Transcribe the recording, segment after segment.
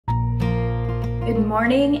Good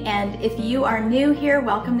morning, and if you are new here,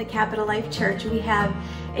 welcome to Capital Life Church. We have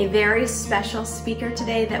a very special speaker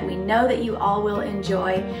today that we know that you all will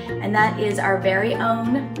enjoy, and that is our very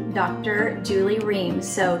own Dr. Julie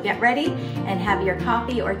Reams. So get ready and have your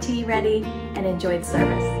coffee or tea ready and enjoy the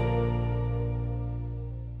service.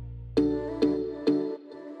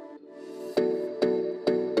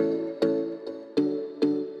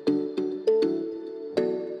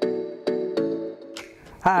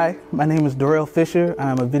 Hi, my name is Darrell Fisher.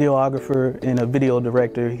 I'm a videographer and a video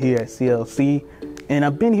director here at CLC, and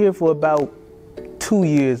I've been here for about 2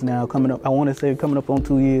 years now, coming up on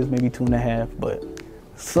 2 years, maybe 2.5. But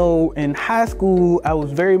so in high school, I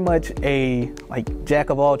was very much a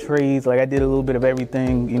jack of all trades. I did a little bit of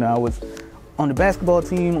everything. You know, I was on the basketball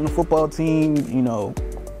team, on the football team, you know,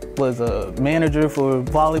 was a manager for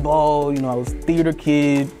volleyball, you know, I was a theater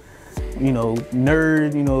kid, you know,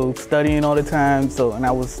 nerd, you know, studying all the time. So, and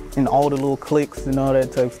I was in all the little cliques and all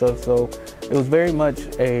that type of stuff. So it was very much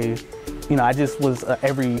you know, I just was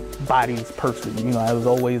everybody's person. You know, I was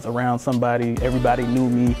always around somebody. Everybody knew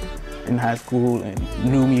me in high school and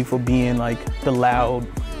knew me for being like the loud,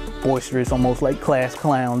 boisterous, almost like class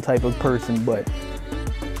clown type of person. But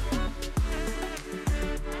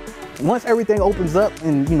once everything opens up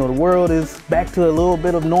and, you know, the world is back to a little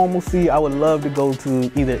bit of normalcy, I would love to go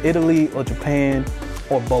to either Italy or Japan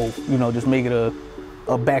or both. You know, just make it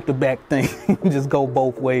a back-to-back thing, just go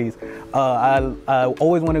both ways. I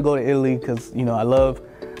always want to go to Italy because, you know, I love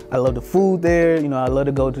the food there. You know, I love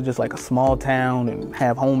to go to just like a small town and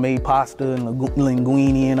have homemade pasta and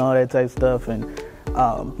linguine and all that type of stuff, and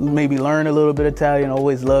maybe learn a little bit of Italian. I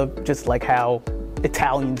always love just like how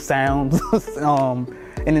Italian sounds.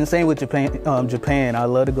 And then same with Japan. I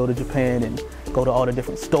love to go to Japan and go to all the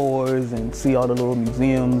different stores and see all the little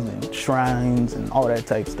museums and shrines and all that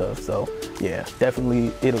type stuff. So yeah,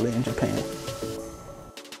 definitely Italy and Japan.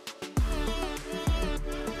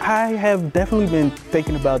 I have definitely been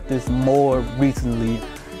thinking about this more recently.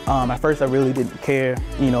 At first I really didn't care,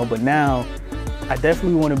 you know, but now I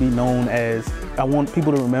definitely want to be known as, I want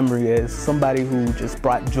people to remember me as somebody who just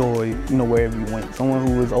brought joy, you know, wherever you went. Someone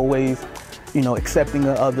who was always, you know, accepting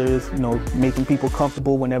of others, you know, making people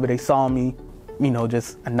comfortable whenever they saw me, you know,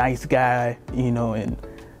 just a nice guy, you know, and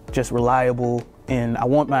just reliable. And I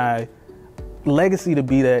want my legacy to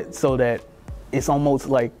be that, so that it's almost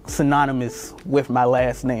like synonymous with my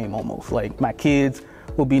last name almost. Like my kids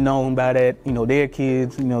will be known by that, you know, their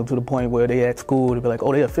kids, you know, to the point where they at school to be like,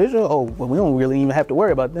 oh, they're official? Oh, well, we don't really even have to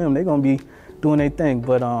worry about them. They're gonna be doing their thing.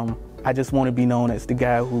 But I just want to be known as the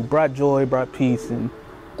guy who brought joy, brought peace, and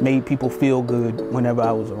made people feel good whenever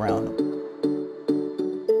I was around them.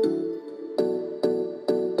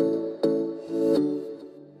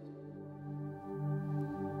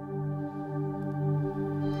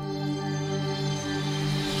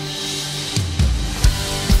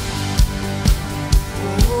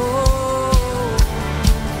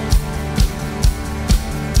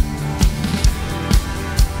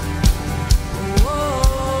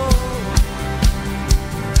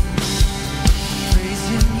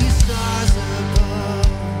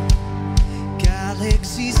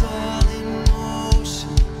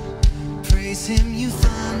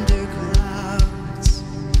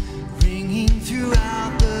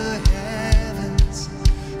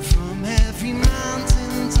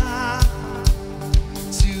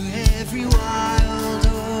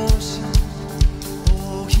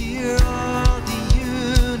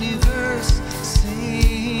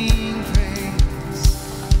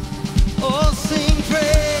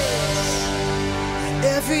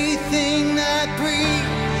 Everything that breathes,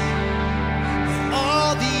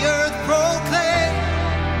 all the earth proclaim,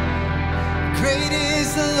 great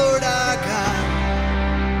is the Lord our God,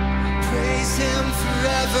 praise him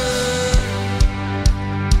forever.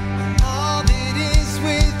 All that is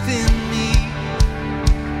within me,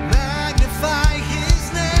 magnify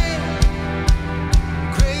his name,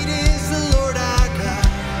 great is the Lord our God,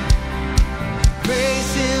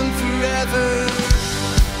 praise him forever.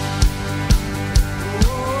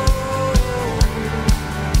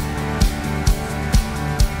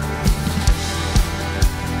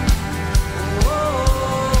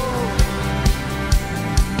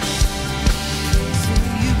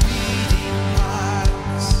 You be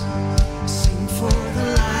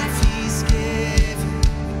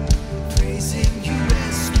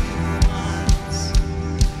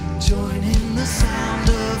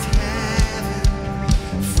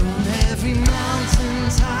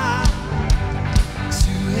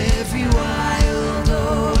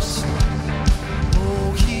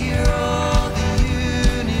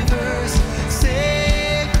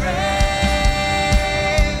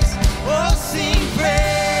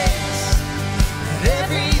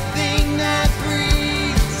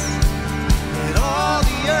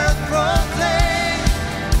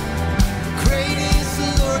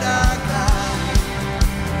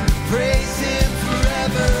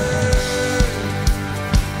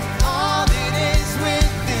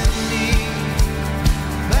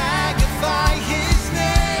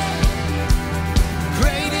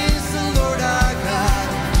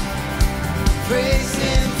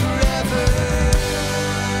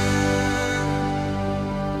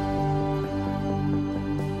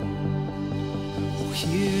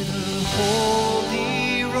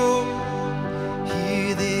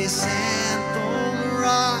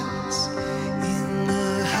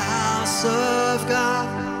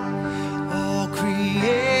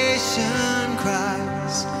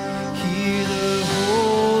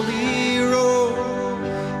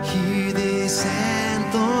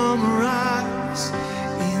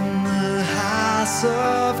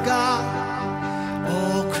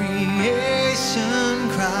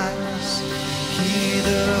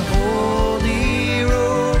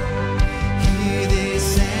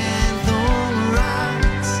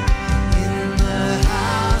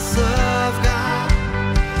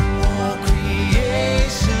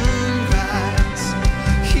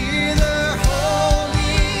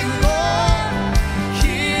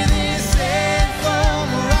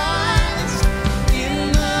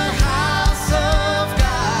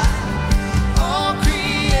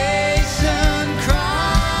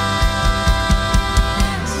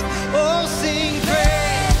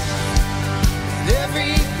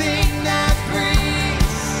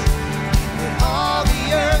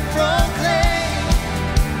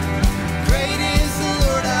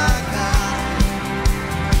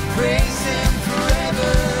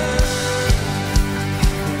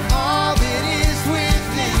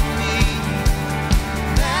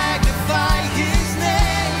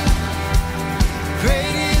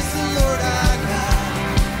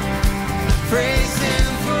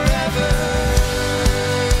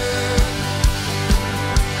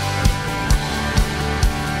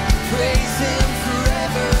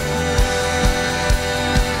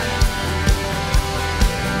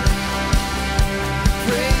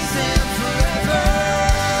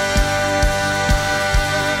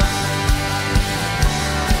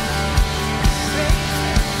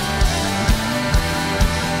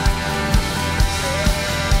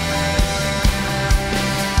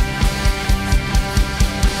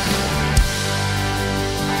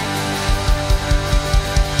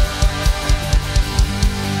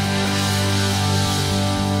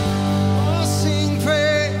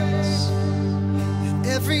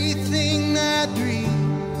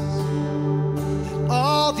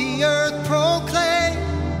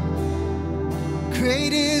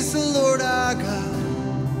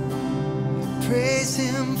praise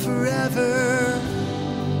him forever.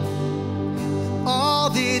 All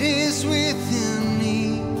that is within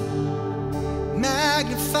me,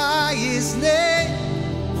 magnify his name.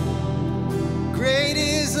 Great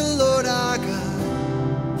is the Lord our God.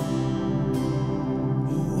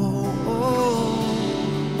 Oh, oh,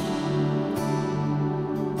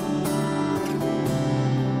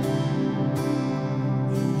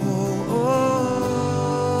 oh, oh, oh.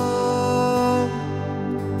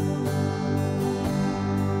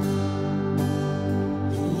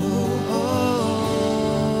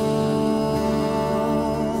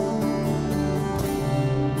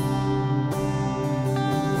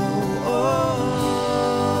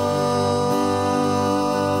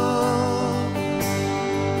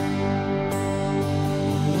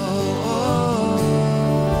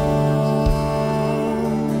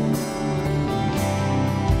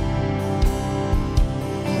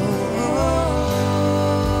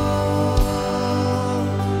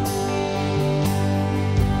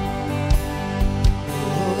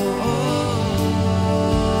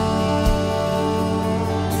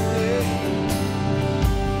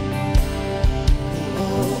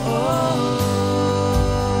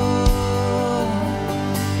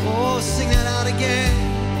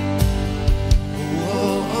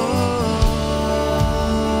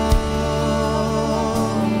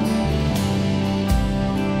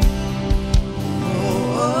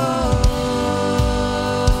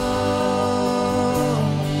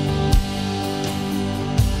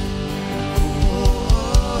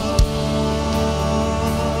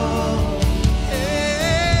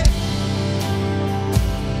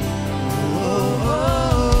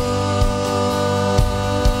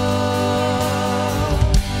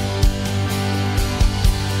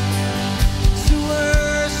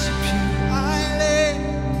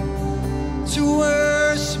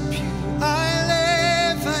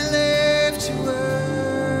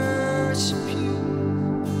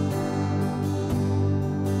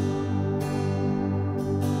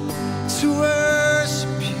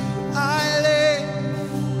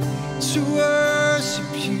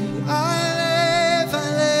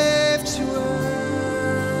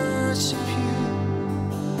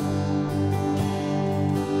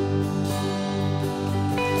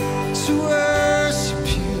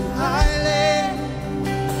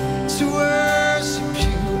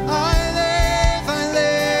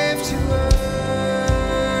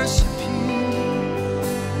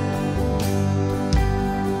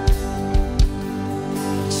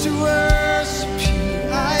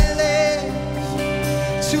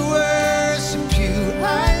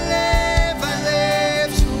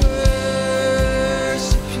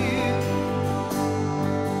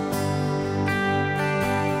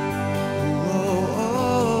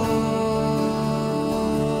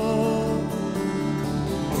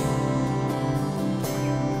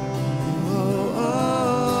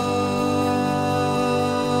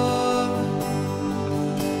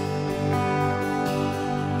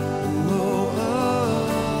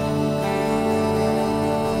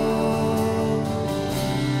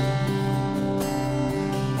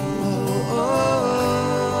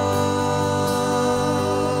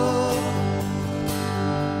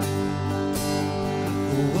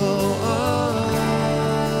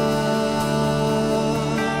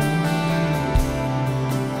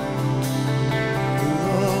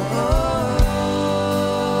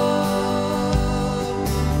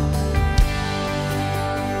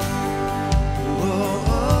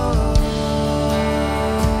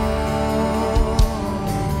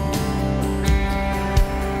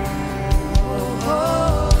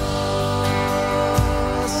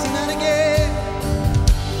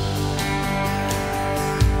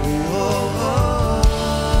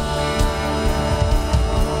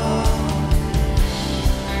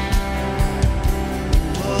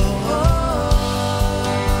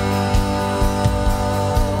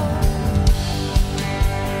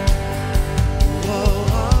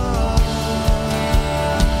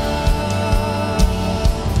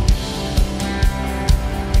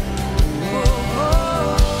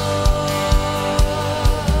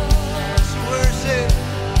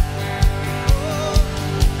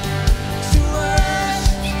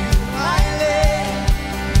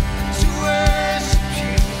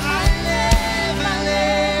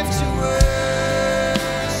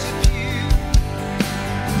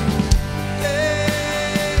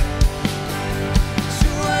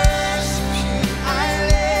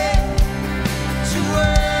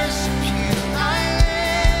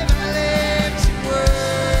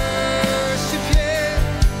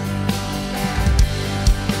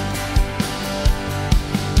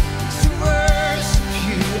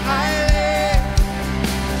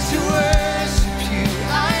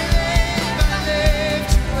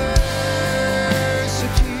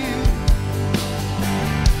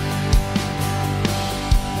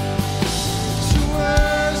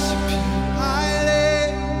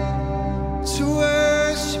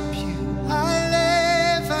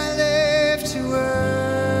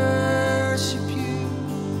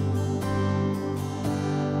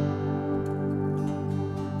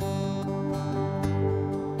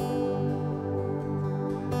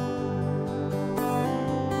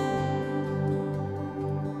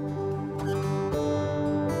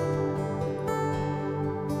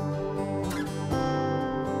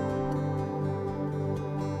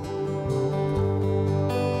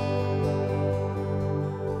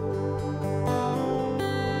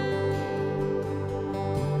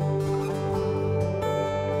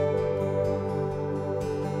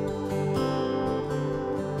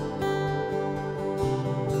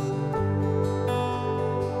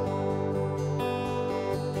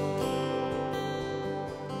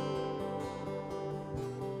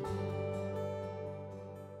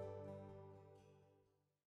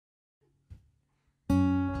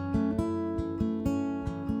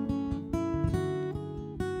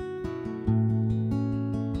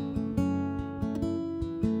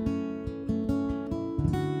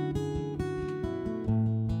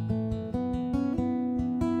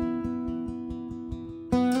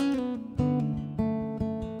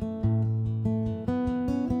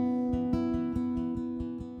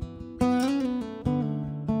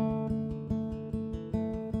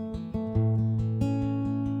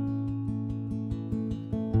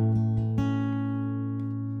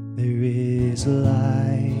 is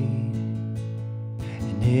light,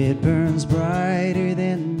 and it burns brighter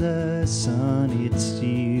than the sun. It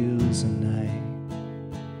steals the night,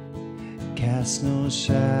 casts no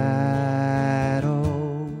shadow.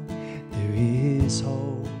 There is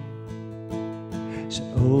hope. So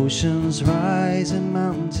oceans rise and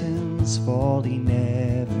mountains fall. He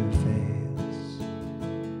never fails.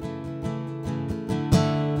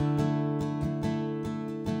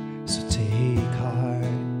 So take heart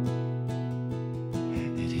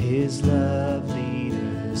that His love lead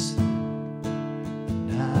us through the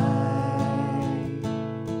night.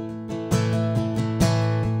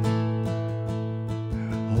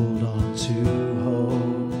 Hold on to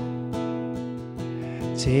hope.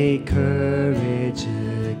 Take courage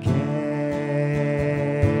again.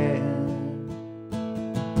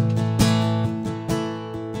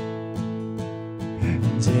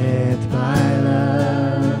 Death by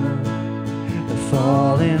love, the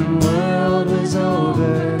fallen world was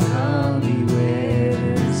overcome. He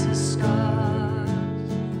wears the scars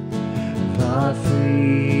of our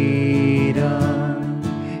freedom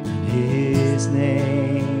in His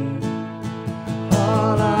name.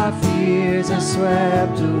 All our fears are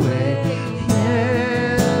swept away. He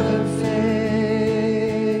never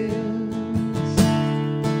fails.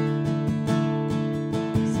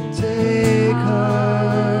 Take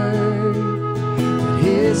heart that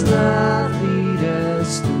His love lead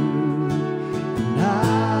us through the night.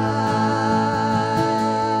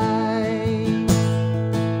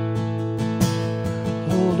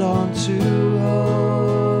 Hold on to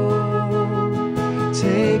hope.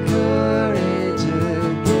 Take courage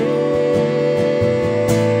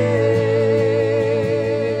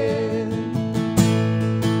again.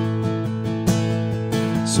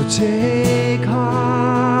 So take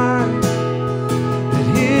heart that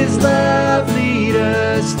His love lead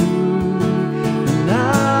us through the night.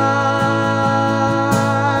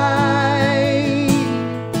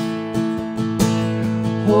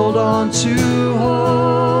 Hold on to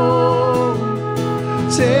hope.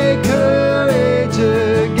 Take courage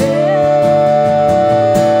again.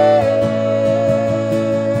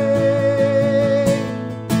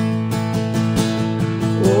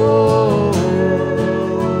 Oh.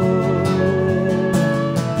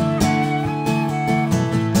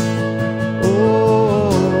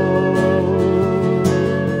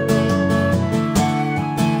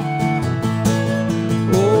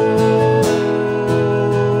 Oh,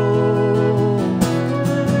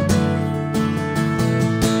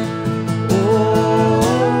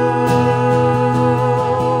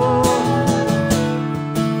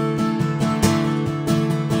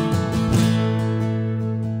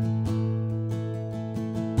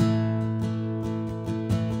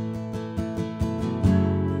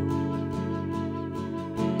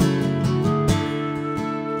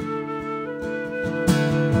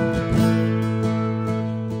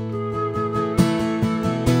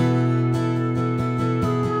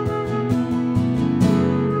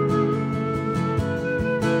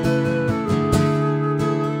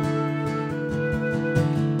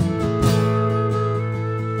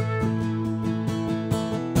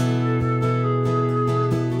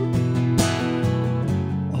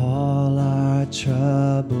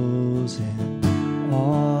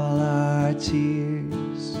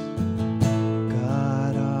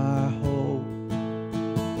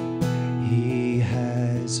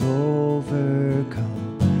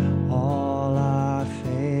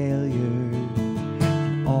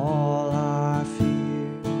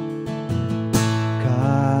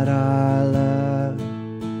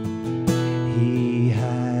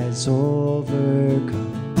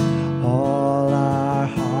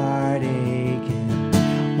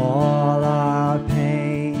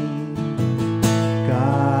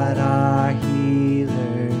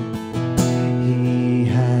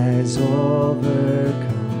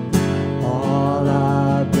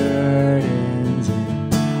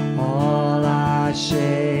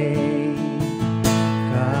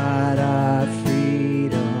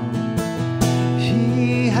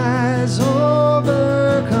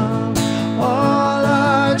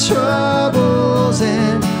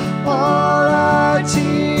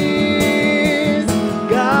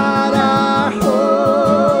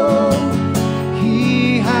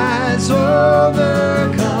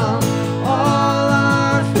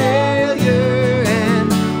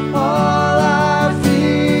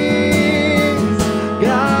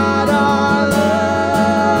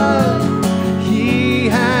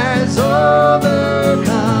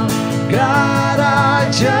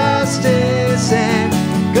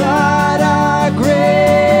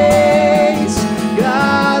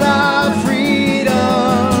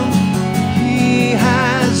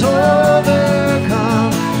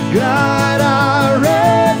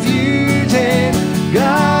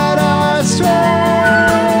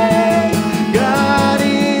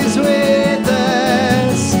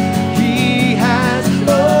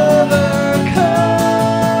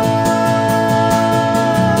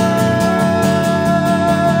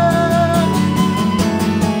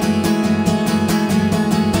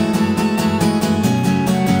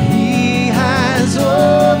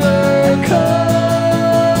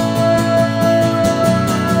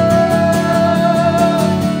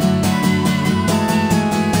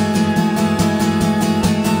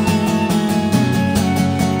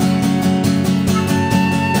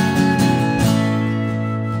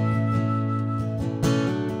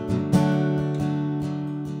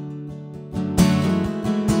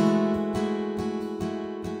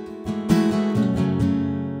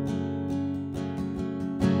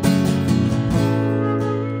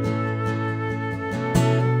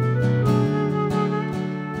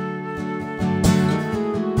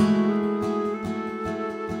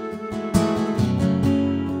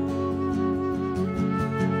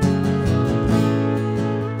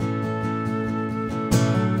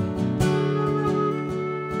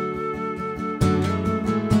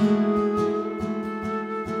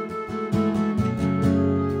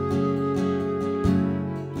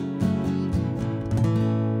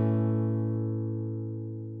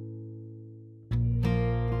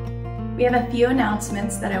 We have a few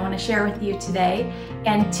announcements that I want to share with you today,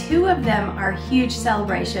 and two of them are huge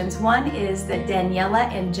celebrations. One is that Daniela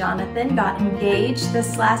and Jonathan got engaged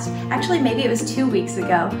actually maybe it was 2 weeks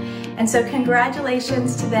ago. And so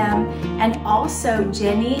congratulations to them. And also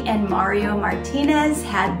Jenny and Mario Martinez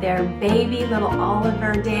had their baby, little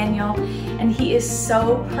Oliver Daniel, and he is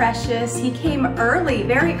so precious. He came early,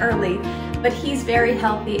 very early, but he's very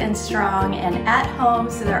healthy and strong and at home,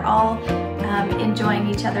 so they're all enjoying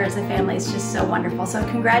each other as a family. It's just so wonderful. So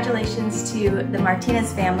congratulations to the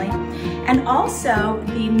Martinez family. And also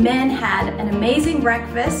the men had an amazing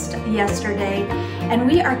breakfast yesterday, and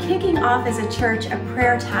we are kicking off as a church a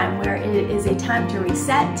prayer time where it is a time to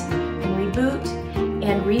reset and reboot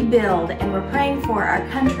and rebuild. And we're praying for our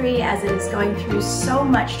country as it is going through so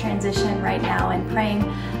much transition right now, and praying,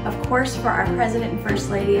 of course, for our President and First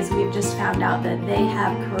Lady as we've just found out that they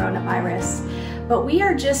have coronavirus. But we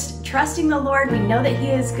are just trusting the Lord. We know that He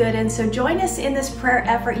is good. And so join us in this prayer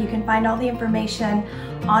effort. You can find all the information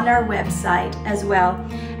on our website as well.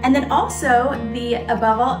 And then also the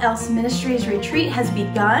Above All Else Ministries retreat has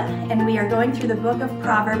begun, and we are going through the book of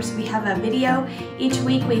Proverbs. We have a video each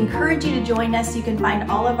week. We encourage you to join us. You can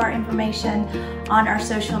find all of our information on our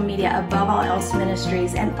social media, Above All Else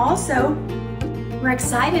Ministries. And also, we're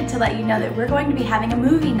excited to let you know that we're going to be having a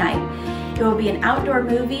movie night. It will be an outdoor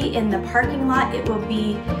movie in the parking lot. It will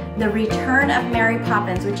be The Return of Mary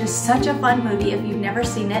Poppins, which is such a fun movie if you've never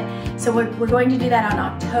seen it. So we're going to do that on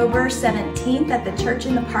October 17th at the church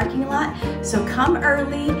in the parking lot. So come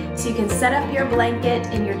early so you can set up your blanket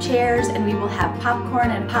and your chairs, and we will have popcorn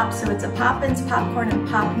and pop. So it's a Poppins, popcorn, and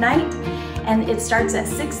pop night. And it starts at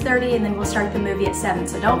 6:30, and then we'll start the movie at 7.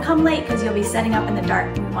 So don't come late because you'll be setting up in the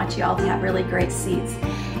dark, and we want you all to have really great seats.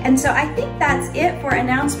 And so I think that's it for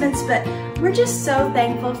announcements, but we're just so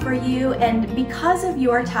thankful for you, and because of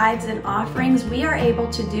your tithes and offerings, we are able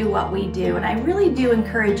to do what we do. And I really do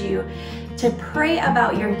encourage you to pray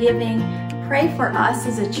about your giving. Pray for us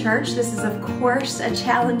as a church. This is, of course, a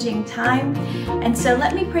challenging time. And so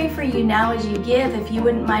let me pray for you now as you give. If you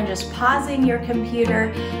wouldn't mind just pausing your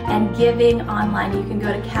computer and giving online, you can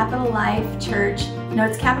go to Capital Life Church. No,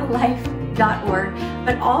 it's capitallife.org.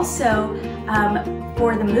 But also,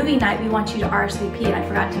 for the movie night, we want you to RSVP, and I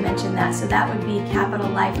forgot to mention that. So that would be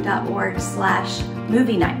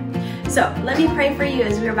capitallife.org/movie night. So let me pray for you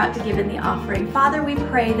as we're about to give in the offering. Father, we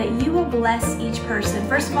pray that you will bless each person.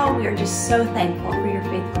 First of all, we are just so thankful for your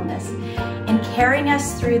faithfulness in carrying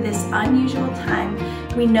us through this unusual time.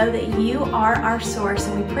 We know that you are our source,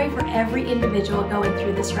 and we pray for every individual going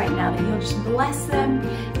through this right now, that you'll just bless them,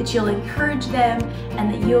 that you'll encourage them, and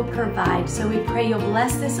that you'll provide. So we pray you'll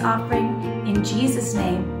bless this offering. In Jesus'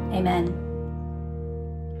 name, amen.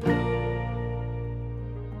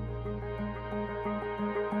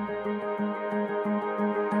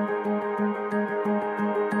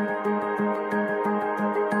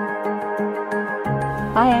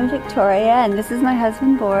 Hi, I'm Victoria, and this is my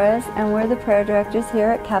husband Boris, and we're the prayer directors here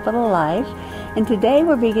at Capital Life. And today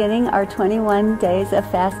we're beginning our 21 days of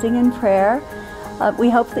fasting and prayer. We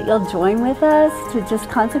hope that you'll join with us to just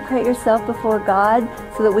consecrate yourself before God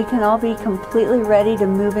so that we can all be completely ready to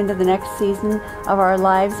move into the next season of our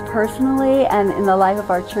lives personally and in the life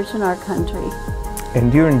of our church and our country.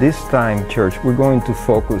 And during this time, church, we're going to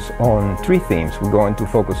focus on three themes. We're going to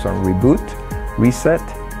focus on reboot, reset,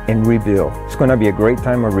 and rebuild. It's going to be a great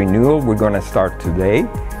time of renewal. We're going to start today,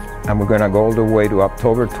 and we're going to go all the way to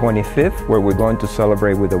October 25th, where we're going to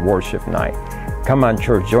celebrate with a worship night. Come on,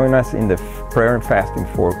 church, join us in the prayer and fasting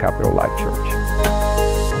for Capital Life Church.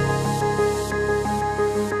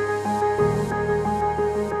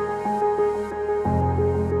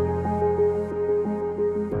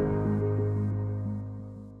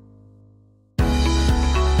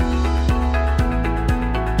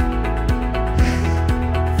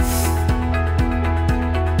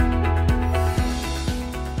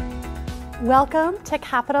 Welcome to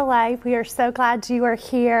Capital Life. We are so glad you are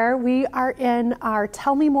here. We are in our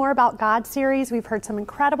Tell Me More About God series. We've heard some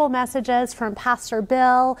incredible messages from Pastor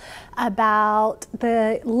Bill about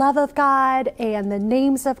the love of God and the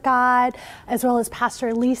names of God, as well as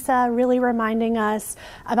Pastor Lisa really reminding us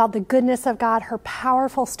about the goodness of God, her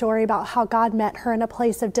powerful story about how God met her in a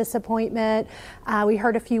place of disappointment. We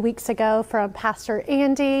heard a few weeks ago from Pastor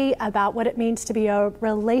Andy about what it means to be a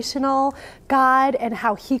relational God and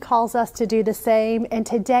how he calls us to do the same. And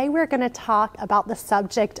today we're going to talk about the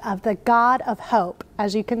subject of the God of hope.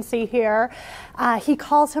 As you can see here, he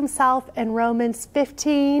calls himself in Romans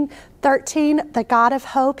 15:13 the God of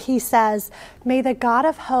hope. He says, "May the God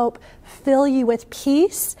of hope fill you with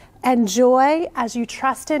peace and joy as you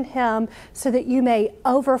trust in Him, so that you may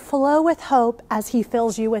overflow with hope as He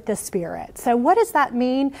fills you with the Spirit. So what does that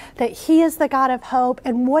mean, that He is the God of hope,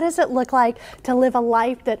 and what does it look like to live a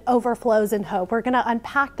life that overflows in hope? We're going to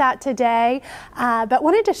unpack that today, but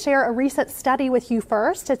wanted to share a recent study with you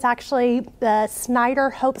first. It's actually the Snyder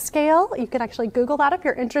Hope Scale. You can actually Google that if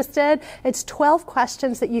you're interested. It's 12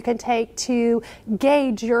 questions that you can take to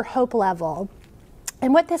gauge your hope level.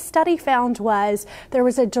 And what this study found was there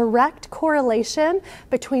was a direct correlation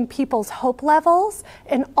between people's hope levels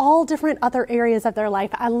in all different other areas of their life.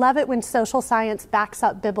 I love it when social science backs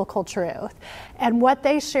up biblical truth. And what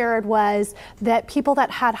they shared was that people that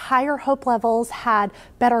had higher hope levels had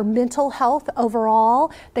better mental health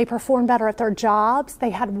overall. They performed better at their jobs. They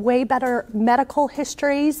had way better medical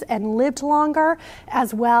histories and lived longer,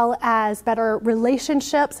 as well as better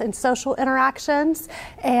relationships and social interactions,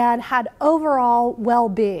 and had overall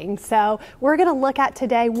well-being. So we're going to look at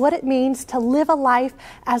today what it means to live a life,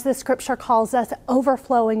 as the scripture calls us,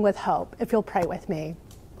 overflowing with hope. If you'll pray with me.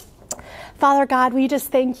 Father God, we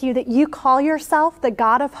just thank you that you call yourself the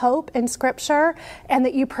God of hope in Scripture, and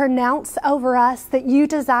that you pronounce over us that you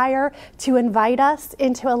desire to invite us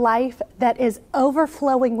into a life that is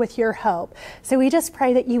overflowing with your hope. So we just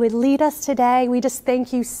pray that you would lead us today. We just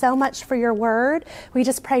thank you so much for your word. We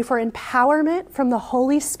just pray for empowerment from the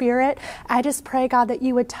Holy Spirit. I just pray, God, that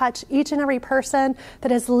you would touch each and every person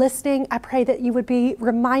that is listening. I pray that you would be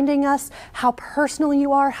reminding us how personal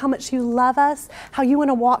you are, how much you love us, how you want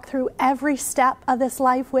to walk through every step of this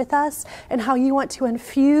life with us, and how you want to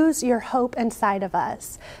infuse your hope inside of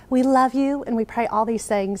us. We love you, and we pray all these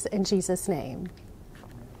things in Jesus' name.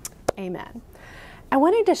 Amen. I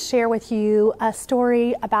wanted to share with you a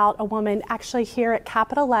story about a woman actually here at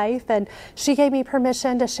Capital Life, and she gave me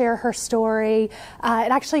permission to share her story. It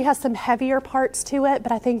actually has some heavier parts to it,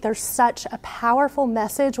 but I think there's such a powerful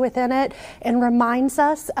message within it, and reminds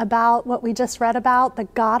us about what we just read about, the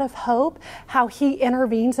God of hope, how He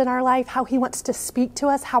intervenes in our life, how He wants to speak to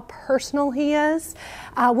us, how personal He is.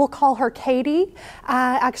 We'll call her Katie.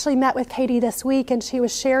 I actually met with Katie this week, and she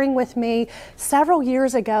was sharing with me several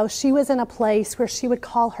years ago, she was in a place where she would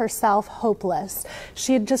call herself hopeless.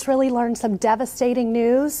 She had just really learned some devastating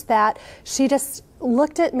news that she just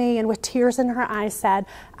looked at me and with tears in her eyes said,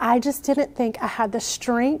 I just didn't think I had the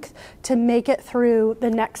strength to make it through the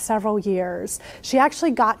next several years. She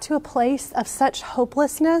actually got to a place of such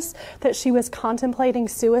hopelessness that she was contemplating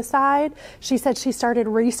suicide. She said she started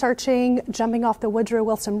researching jumping off the Woodrow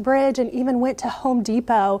Wilson Bridge, and even went to Home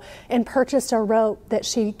Depot and purchased a rope that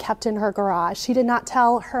she kept in her garage. She did not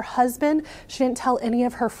tell her husband. She didn't tell any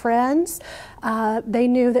of her friends. They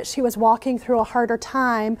knew that she was walking through a harder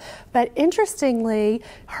time, but interestingly,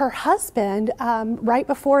 her husband, right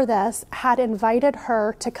before this, had invited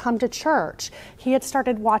her to come to church. He had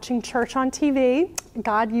started watching church on TV.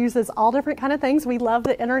 God uses all different kind of things. We love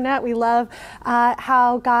the internet. We love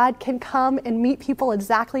how God can come and meet people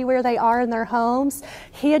exactly where they are in their homes.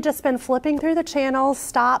 He had just been flipping through the channels,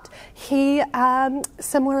 stopped. He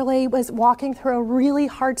similarly was walking through a really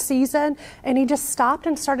hard season, and he just stopped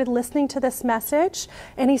and started listening to this message.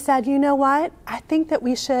 And he said, you know what? I think that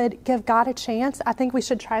we should give God a chance. I think we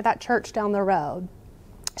should try that church down the road.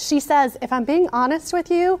 She says, if I'm being honest with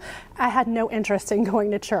you, I had no interest in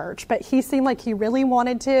going to church, but he seemed like he really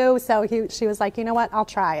wanted to, so she was like, you know what, I'll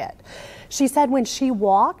try it. She said when she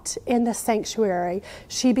walked in the sanctuary,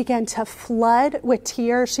 she began to flood with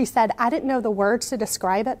tears. She said, I didn't know the words to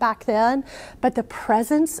describe it back then, but the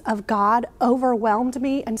presence of God overwhelmed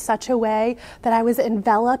me in such a way that I was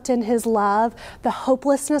enveloped in His love. The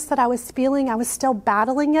hopelessness that I was feeling, I was still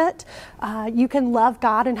battling it. You can love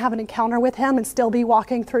God and have an encounter with Him and still be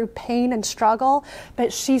walking through pain and struggle.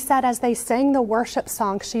 But she said as they sang the worship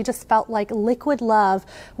song, she just felt like liquid love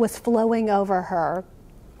was flowing over her.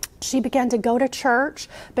 She began to go to church,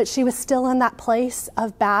 but she was still in that place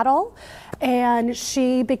of battle, and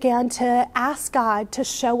she began to ask God to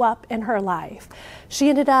show up in her life. She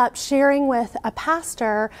ended up sharing with a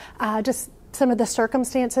pastor just some of the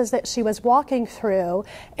circumstances that she was walking through,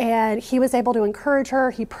 and he was able to encourage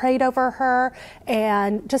her. He prayed over her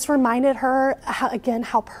and just reminded her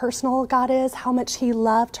how personal God is, how much He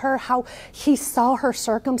loved her, how He saw her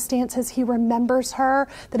circumstances. He remembers her,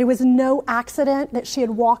 that it was no accident that she had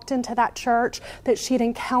walked into that church, that she had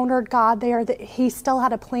encountered God there, that He still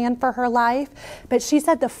had a plan for her life. But she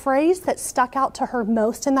said the phrase that stuck out to her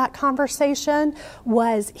most in that conversation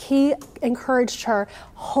was, he encouraged her,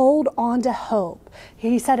 hold on to hope.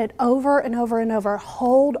 He said it over and over and over,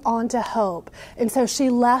 hold on to hope. And so she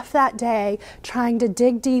left that day trying to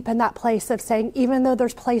dig deep in that place of saying, even though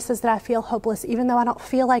there's places that I feel hopeless, even though I don't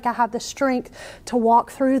feel like I have the strength to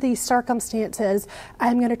walk through these circumstances,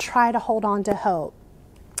 I'm going to try to hold on to hope.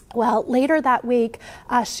 Well, later that week,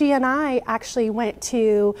 she and I actually went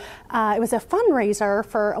to, it was a fundraiser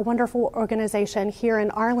for a wonderful organization here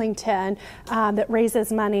in Arlington that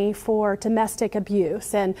raises money for domestic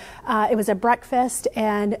abuse. And it was a breakfast,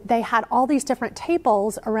 and they had all these different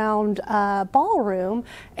tables around a ballroom,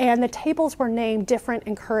 and the tables were named different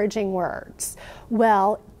encouraging words.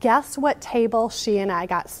 Well, guess what table she and I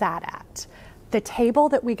got sat at? The table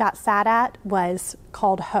that we got sat at was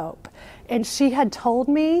called Hope. And she had told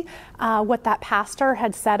me what that pastor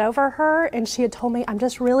had said over her, and she had told me, I'm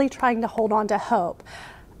just really trying to hold on to hope.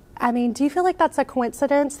 I mean, do you feel like that's a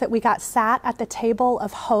coincidence that we got sat at the table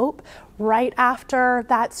of hope right after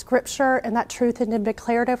that scripture and that truth had been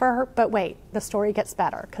declared over her? But wait, the story gets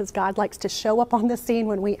better, because God likes to show up on the scene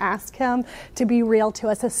when we ask him to be real to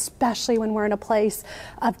us, especially when we're in a place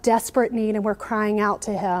of desperate need and we're crying out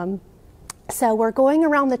to him. So we're going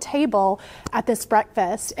around the table at this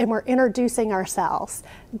breakfast and we're introducing ourselves.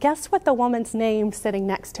 Guess what the woman's name sitting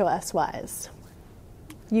next to us was?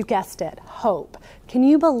 You guessed it, Hope. Can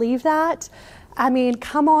you believe that? I mean,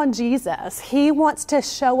 come on, Jesus. He wants to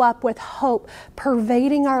show up with hope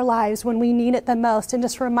pervading our lives when we need it the most, and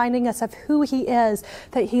just reminding us of who he is,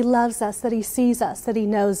 that he loves us, that he sees us, that he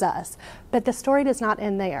knows us. But the story does not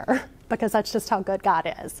end there, because that's just how good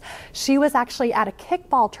God is. She was actually at a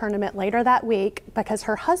kickball tournament later that week, because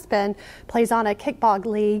her husband plays on a kickball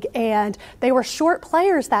league, and they were short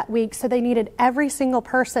players that week, so they needed every single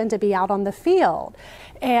person to be out on the field.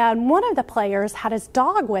 And one of the players had his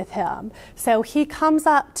dog with him. So he comes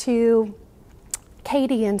up to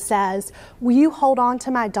Katie and says, will you hold on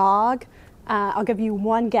to my dog? I'll give you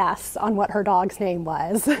one guess on what her dog's name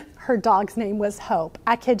was. Her dog's name was Hope.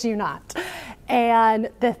 I kid you not. And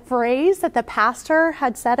the phrase that the pastor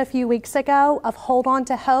had said a few weeks ago of hold on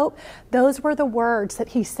to hope, those were the words that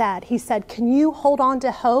he said. He said, can you hold on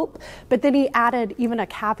to hope? But then he added even a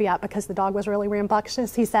caveat, because the dog was really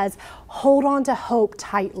rambunctious. He says, hold on to hope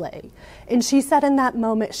tightly. And she said in that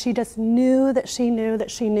moment, she just knew that she knew that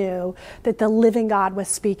she knew that the living God was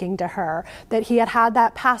speaking to her, that he had had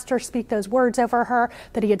that pastor speak those words over her,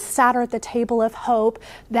 that he had sat her at the table of hope,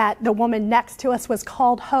 that the woman next to us was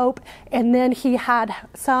called Hope, and then he had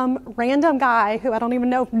some random guy who I don't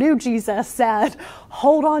even know if knew Jesus said,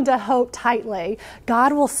 hold on to hope tightly.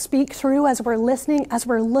 God will speak through as we're listening, as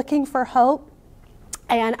we're looking for hope.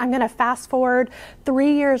 And I'm going to fast forward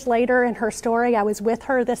 3 years later in her story. I was with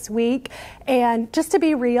her this week. And just to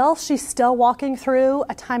be real, she's still walking through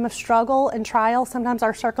a time of struggle and trial. Sometimes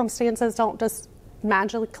our circumstances don't just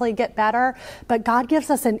magically get better, but God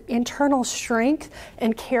gives us an internal strength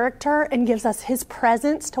and character and gives us his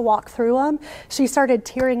presence to walk through them. She started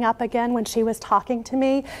tearing up again when she was talking to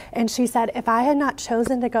me, and she said, if I had not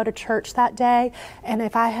chosen to go to church that day, and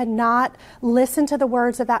if I had not listened to the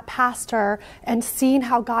words of that pastor and seen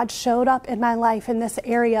how God showed up in my life in this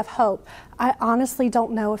area of hope, I honestly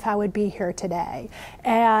don't know if I would be here today.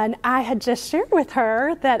 And I had just shared with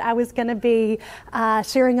her that I was going to be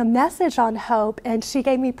sharing a message on hope, and she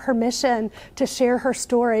gave me permission to share her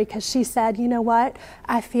story, because she said, you know what?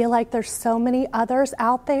 I feel like there's so many others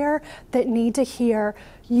out there that need to hear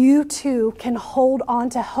you too can hold on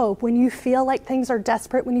to hope when you feel like things are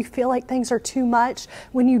desperate, when you feel like things are too much,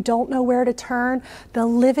 when you don't know where to turn. The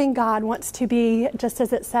living God wants to be, just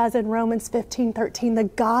as it says in Romans 15:13, the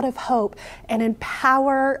God of hope, and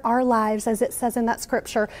empower our lives, as it says in that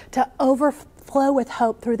scripture, to overflow with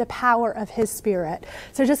hope through the power of his Spirit.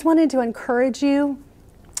 So just wanted to encourage you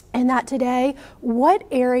in that today. What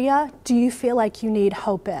area do you feel like you need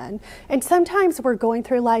hope in? And sometimes we're going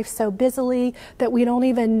through life so busily that we don't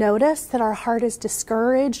even notice that our heart is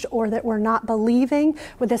discouraged, or that we're not believing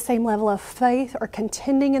with the same level of faith or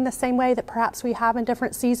contending in the same way that perhaps we have in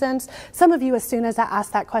different seasons. Some of you, as soon as I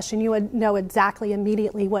asked that question, you would know exactly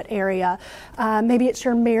immediately what area. Maybe it's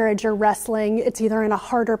your marriage you're wrestling. It's either in a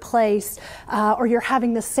harder place, or you're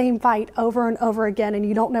having the same fight over and over again and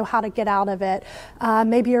you don't know how to get out of it.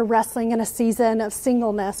 Maybe you're wrestling in a season of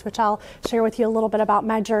singleness, which I'll share with you a little bit about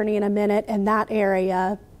my journey in a minute in that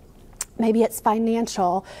area. Maybe it's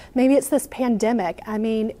financial. Maybe it's this pandemic. I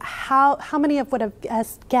mean, how many of would have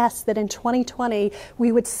guessed that in 2020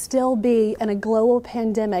 we would still be in a global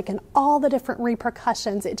pandemic and all the different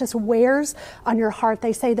repercussions? It just wears on your heart.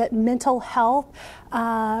 They say that mental health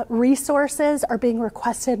resources are being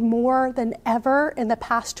requested more than ever in the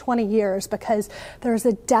past 20 years because there's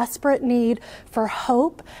a desperate need for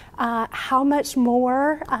hope. How much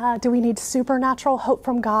more do we need supernatural hope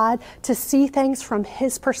from God to see things from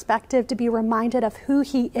His perspective, to be reminded of who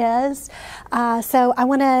He is? So I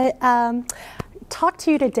want to talk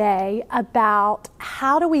to you today about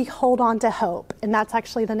how do we hold on to hope. And that's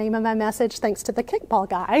actually the name of my message, thanks to the kickball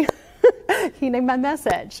guy. He named my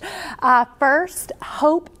message. First,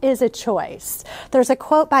 hope is a choice. There's a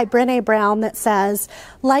quote by Brené Brown that says,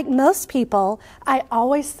 like most people, I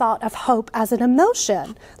always thought of hope as an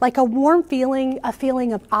emotion, like a warm feeling, a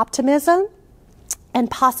feeling of optimism and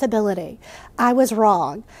possibility. I was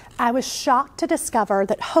wrong. I was shocked to discover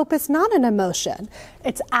that hope is not an emotion.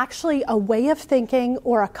 It's actually a way of thinking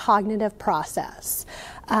or a cognitive process.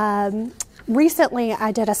 Recently,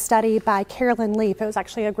 I did a study by Carolyn Leaf. It was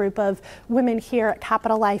actually a group of women here at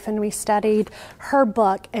Capital Life, and we studied her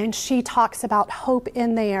book, and she talks about hope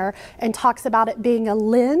in there and talks about it being a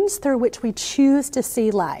lens through which we choose to see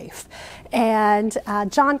life. And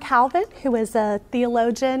John Calvin, who was a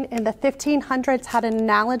theologian in the 1500s, had an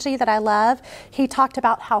analogy that I love. He talked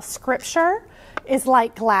about how Scripture is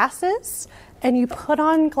like glasses, and you put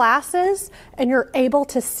on glasses and you're able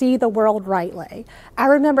to see the world rightly. I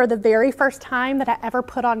remember the very first time that I ever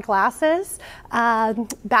put on glasses,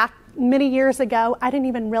 back many years ago. I didn't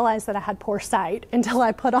even realize that I had poor sight until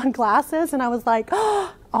I put on glasses, and I was like,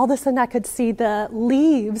 oh, all of a sudden I could see the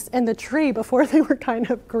leaves in the tree before they were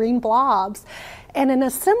kind of green blobs. And in a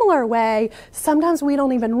similar way, sometimes we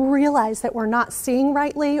don't even realize that we're not seeing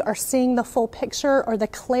rightly or seeing the full picture or the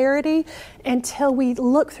clarity until we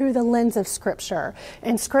look through the lens of Scripture.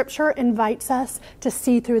 And Scripture invites us to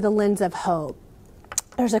see through the lens of hope.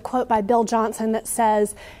 There's a quote by Bill Johnson that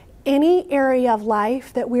says, any area of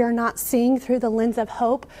life that we are not seeing through the lens of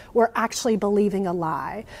hope, we're actually believing a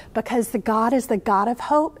lie, because the God is the God of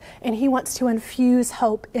hope, and He wants to infuse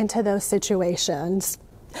hope into those situations.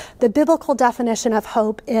 The biblical definition of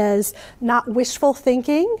hope is not wishful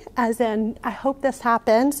thinking, as in, I hope this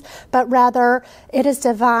happens, but rather it is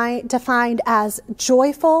defined as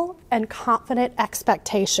joyful and confident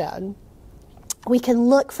expectation. We can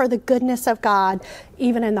look for the goodness of God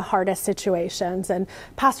even in the hardest situations. And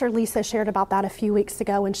Pastor Lisa shared about that a few weeks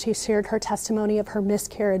ago when she shared her testimony of her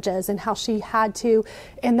miscarriages and how she had to,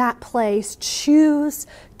 in that place, choose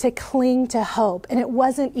to cling to hope. And it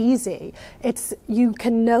wasn't easy. You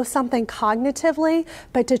can know something cognitively,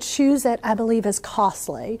 but to choose it, I believe, is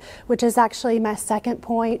costly, which is actually my second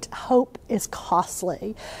point. Hope is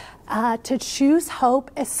costly. To choose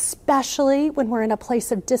hope, especially when we're in a place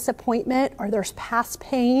of disappointment or there's past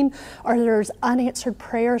pain or there's unanswered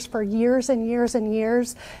prayers for years and years and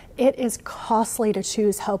years, it is costly to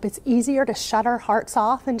choose hope. It's easier to shut our hearts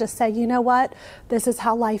off and just say, you know what, this is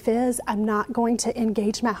how life is. I'm not going to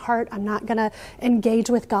engage my heart. I'm not going to engage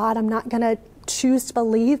with God. I'm not going to choose to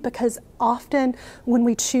believe, because often when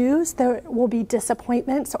we choose, there will be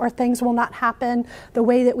disappointments or things will not happen the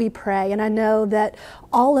way that we pray. And I know that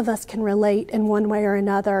all of us can relate in one way or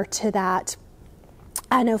another to that.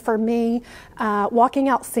 I know for me, walking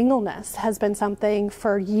out singleness has been something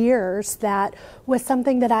for years that was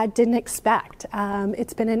something that I didn't expect.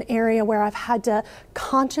 It's been an area where I've had to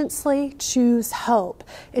consciously choose hope.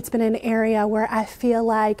 It's been an area where I feel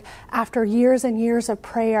like after years and years of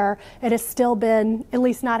prayer, it has still been at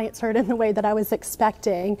least not answered in the way that I was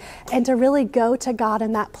expecting. And to really go to God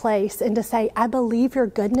in that place and to say, I believe your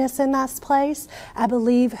goodness in this place. I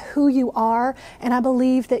believe who you are. And I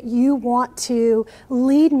believe that you want to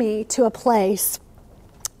lead me to a place,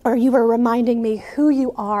 or you are reminding me who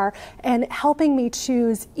you are and helping me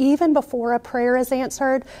choose, even before a prayer is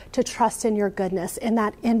answered, to trust in your goodness in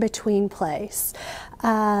that in-between place.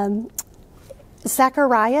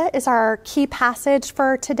 Zechariah is our key passage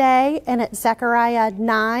for today, and it's Zechariah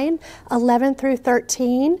 9:11 through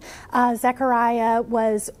 13. Zechariah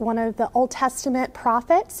was one of the Old Testament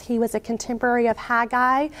prophets. He was a contemporary of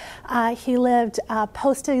Haggai. He lived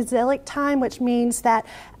post-exilic time, which means that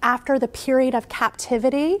after the period of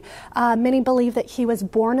captivity, many believe that he was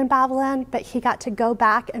born in Babylon, but he got to go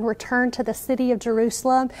back and return to the city of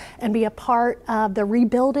Jerusalem and be a part of the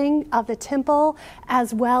rebuilding of the temple,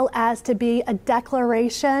 as well as to be a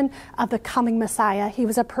declaration of the coming Messiah. He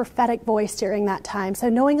was a prophetic voice during that time. So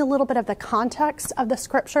knowing a little bit of the context of the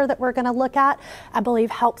scripture that we're going to look at, I believe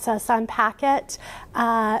helps us unpack it.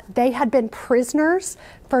 They had been prisoners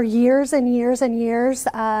For years and years and years,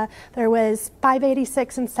 there was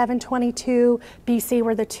 586 and 722 BC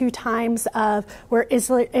were the two times of where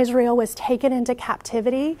Israel was taken into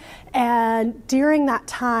captivity. And during that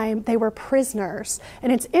time, they were prisoners.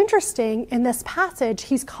 And it's interesting, in this passage,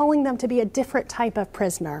 he's calling them to be a different type of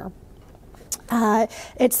prisoner.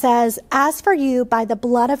 It says, "As for you, by the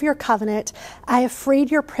blood of your covenant, I have freed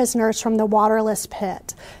your prisoners from the waterless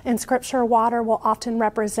pit." In Scripture, water will often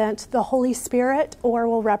represent the Holy Spirit or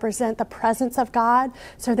will represent the presence of God.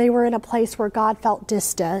 So they were in a place where God felt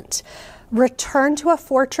distant. Return to a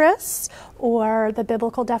fortress, or the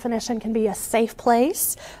biblical definition can be a safe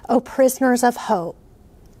place, O prisoners of hope.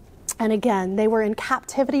 And again, they were in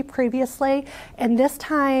captivity previously, and this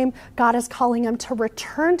time God is calling them to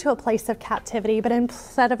return to a place of captivity, but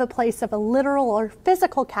instead of a place of a literal or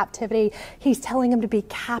physical captivity, he's telling them to be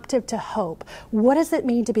captive to hope. What does it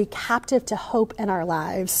mean to be captive to hope in our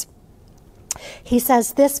lives? He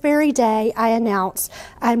says, "This very day I announce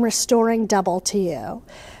I'm restoring double to you."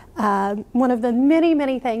 One of the many,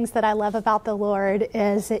 many things that I love about the Lord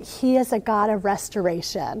is that he is a God of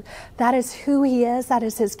restoration. That is who he is. That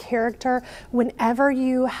is his character. Whenever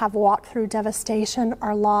you have walked through devastation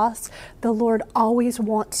or loss, the Lord always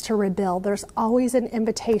wants to rebuild. There's always an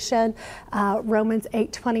invitation. Romans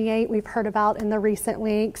 8:28 we've heard about in the recent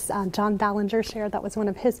weeks. John Ballinger shared that was one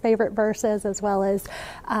of his favorite verses, as well as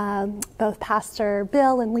both Pastor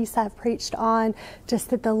Bill and Lisa have preached on,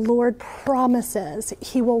 just that the Lord promises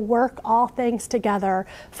he will work all things together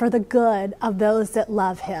for the good of those that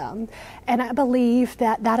love him. And I believe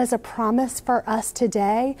that that is a promise for us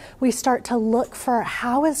today. We start to look for,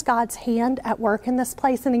 how is God's hand at work in this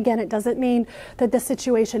place? And again, it doesn't mean that the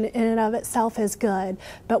situation in and of itself is good,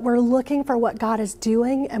 but we're looking for what God is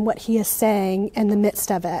doing and what he is saying in the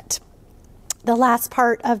midst of it. The last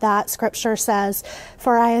part of that scripture says,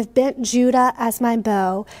 "For I have bent Judah as my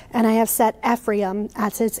bow, and I have set Ephraim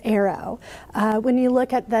as its arrow." When you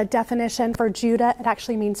look at the definition for Judah, it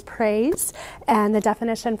actually means praise, and the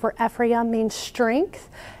definition for Ephraim means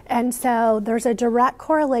strength. And so there's a direct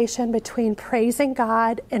correlation between praising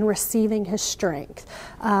God and receiving his strength.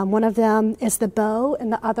 One of them is the bow,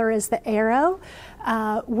 and the other is the arrow.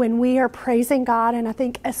 When we are praising God, and I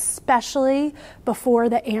think especially before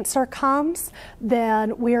the answer comes,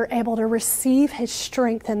 then we are able to receive his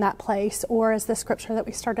strength in that place. Or as the scripture that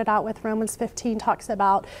we started out with, Romans 15, talks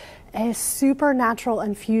about, a supernatural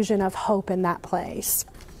infusion of hope in that place.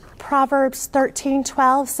 Proverbs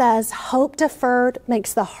 13:12 says, "Hope deferred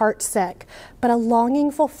makes the heart sick, but a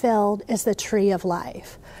longing fulfilled is the tree of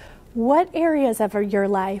life." What areas of your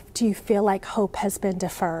life do you feel like hope has been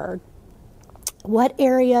deferred? What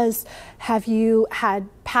areas have you had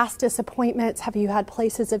past disappointments? Have you had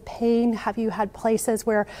places of pain? Have you had places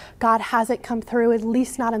where God hasn't come through, at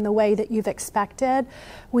least not in the way that you've expected?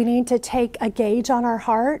 We need to take a gauge on our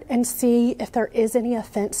heart and see if there is any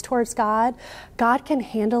offense towards God. God can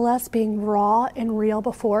handle us being raw and real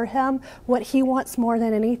before him. What he wants more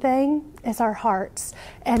than anything is our hearts.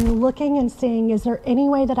 And looking and seeing, is there any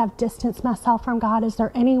way that I've distanced myself from God? Is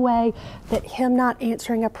there any way that him not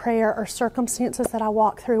answering a prayer, or circumstances that I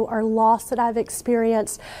walk through, or loss that I've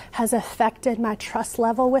experienced, has affected my trust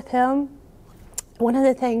level with him? One of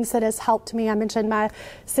the things that has helped me, I mentioned my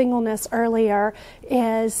singleness earlier,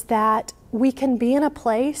 is that we can be in a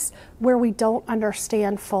place where we don't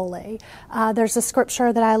understand fully. There's a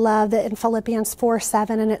scripture that I love that in Philippians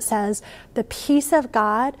 4:7, and it says, "The peace of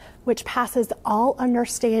God, which passes all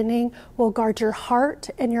understanding, will guard your heart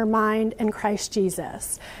and your mind in Christ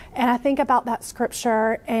Jesus." And I think about that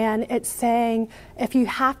scripture, and it's saying, if you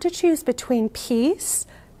have to choose between peace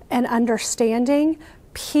and understanding,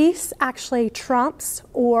 peace actually trumps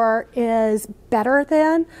or is better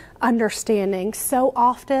than understanding. So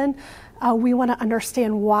often we want to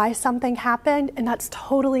understand why something happened, and that's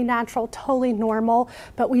totally natural, totally normal,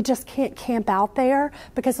 but we just can't camp out there,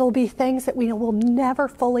 because there'll be things that we will never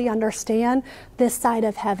fully understand this side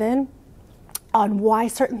of heaven on why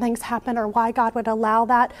certain things happen or why God would allow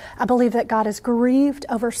that. I believe that God is grieved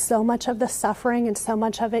over so much of the suffering, and so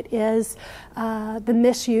much of it is the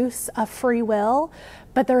misuse of free will.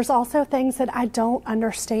 But there's also things that I don't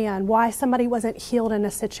understand, why somebody wasn't healed in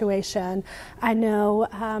a situation. I know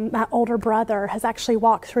my older brother has actually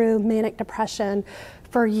walked through manic depression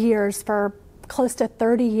for years, for close to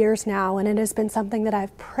 30 years now, and it has been something that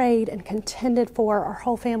I've prayed and contended for. Our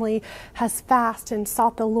whole family has fasted and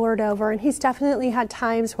sought the Lord over, and he's definitely had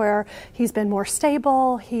times where he's been more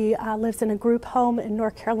stable. He lives in a group home in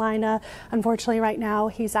North Carolina. Unfortunately, right now,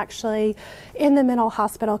 he's actually in the mental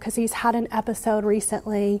hospital because he's had an episode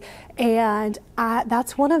recently, and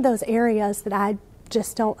that's one of those areas that I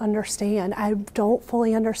just don't understand. I don't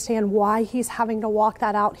fully understand why he's having to walk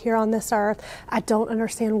that out here on this earth. I don't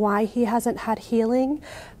understand why he hasn't had healing.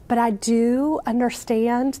 But I do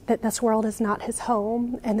understand that this world is not his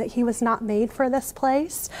home and that he was not made for this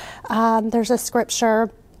place. There's a scripture,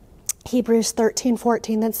 Hebrews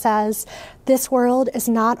 13:14, that says, "This world is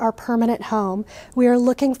not our permanent home. We are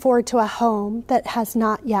looking forward to a home that has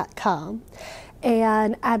not yet come."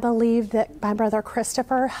 And I believe that my brother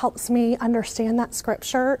Christopher helps me understand that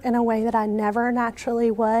scripture in a way that I never naturally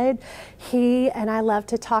would. He and I love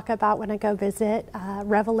to talk about, when I go visit,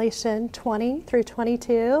 Revelation 20 through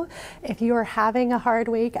 22. If you are having a hard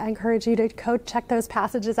week, I encourage you to go check those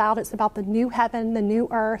passages out. It's about the new heaven, the new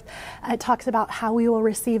earth. It talks about how we will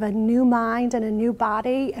receive a new mind and a new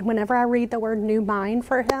body. And whenever I read the word new mind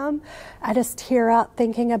for him, I just tear up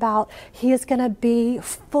thinking about he is going to be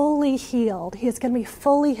fully healed. He is going to be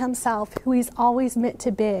fully himself, who he's always meant to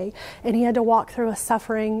be. And he had to walk through a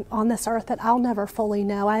suffering on this earth that I'll never fully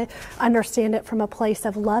know. I understand it from a place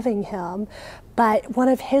of loving him. But one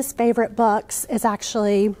of his favorite books is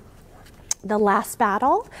actually The Last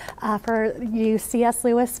Battle. For you C.S.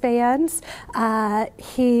 Lewis fans,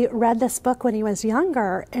 he read this book when he was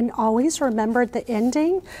younger and always remembered the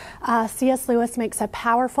ending. C.S. Lewis makes a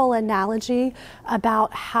powerful analogy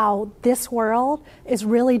about how this world is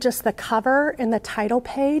really just the cover and the title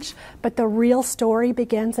page, but the real story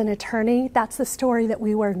begins in eternity. That's the story that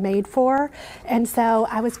we were made for. And so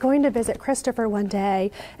I was going to visit Christopher one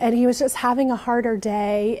day, and he was just having a harder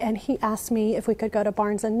day, and he asked me if we could go to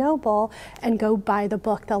Barnes & Noble and go buy the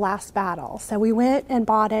book, The Last Battle. So we went and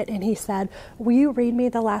bought it, and he said, "Will you read me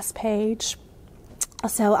the last page?"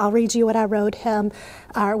 So I'll read you what I wrote him,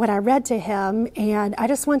 or what I read to him, and I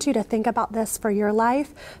just want you to think about this for your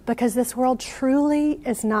life, because this world truly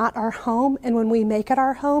is not our home, and when we make it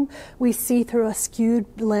our home, we see through a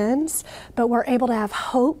skewed lens, but we're able to have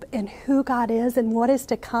hope in who God is and what is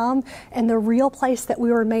to come and the real place that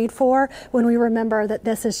we were made for when we remember that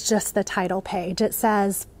this is just the title page. It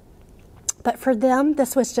says, "But for them,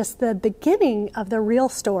 this was just the beginning of the real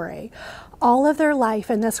story. All of their life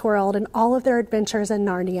in this world and all of their adventures in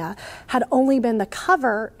Narnia had only been the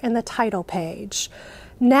cover and the title page.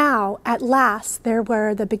 Now, at last, there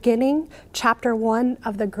were the beginning, chapter 1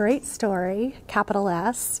 of the great story, capital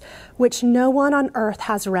S, which no one on earth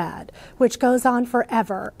has read, which goes on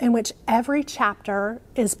forever, in which every chapter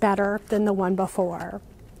is better than the one before."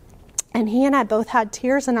 And he and I both had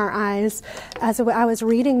tears in our eyes as I was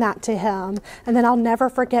reading that to him. And then I'll never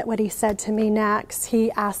forget what he said to me next.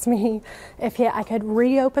 He asked me if I could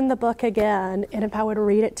reopen the book again and if I would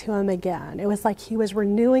read it to him again. It was like he was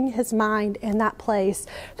renewing his mind in that place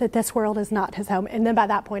that this world is not his home. And then by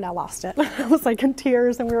that point, I lost it. I was like in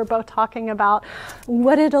tears, and we were both talking about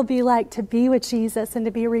what it'll be like to be with Jesus and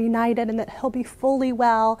to be reunited, and that he'll be fully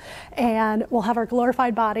well and we'll have our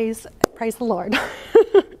glorified bodies. Praise the Lord.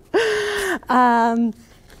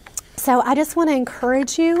 So I just want to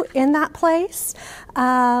encourage you in that place.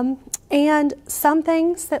 And some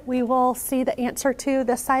things that we will see the answer to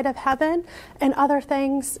this side of heaven, and other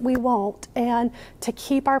things we won't. And to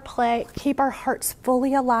keep our hearts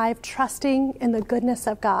fully alive, trusting in the goodness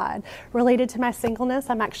of God. Related to my singleness,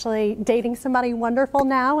 I'm actually dating somebody wonderful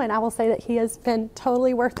now, and I will say that he has been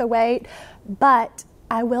totally worth the wait. But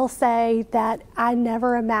I will say that I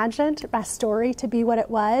never imagined my story to be what it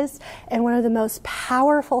was. And one of the most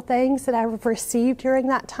powerful things that I've received during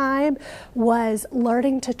that time was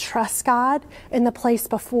learning to trust God in the place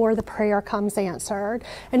before the prayer comes answered.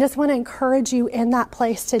 And just want to encourage you in that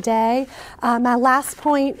place today. My last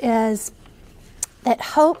point is that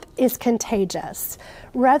hope is contagious.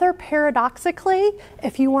 Rather paradoxically,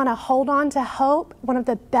 if you want to hold on to hope, one of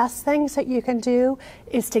the best things that you can do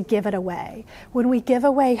is to give it away. When we give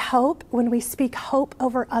away hope, when we speak hope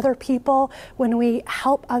over other people, when we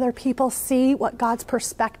help other people see what God's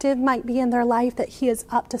perspective might be in their life, that he is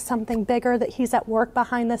up to something bigger, that he's at work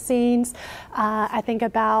behind the scenes. I think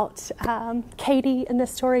about Katie in the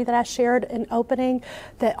story that I shared in opening,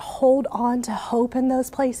 that hold on to hope in those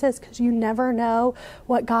places, because you never know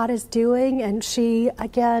what God is doing. And she,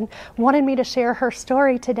 again, wanted me to share her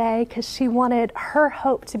story today because she wanted her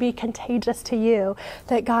hope to be contagious to you,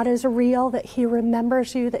 that God is real, that he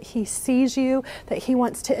remembers you, that he sees you, that he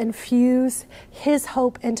wants to infuse his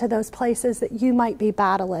hope into those places that you might be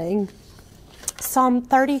battling. Psalm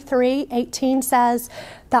 33:18 says,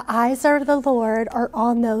 "The eyes of the Lord are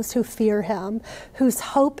on those who fear him, whose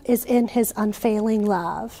hope is in his unfailing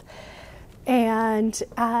love." And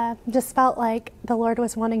just felt like the Lord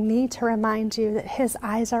was wanting me to remind you that His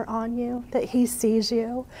eyes are on you, that He sees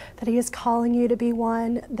you, that He is calling you to be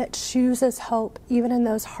one that chooses hope even in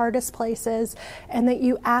those hardest places, and that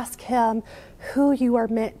you ask Him who you are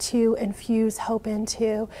meant to infuse hope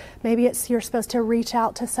into. Maybe it's you're supposed to reach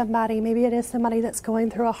out to somebody. Maybe it is somebody that's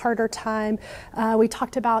going through a harder time. We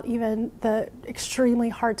talked about even the extremely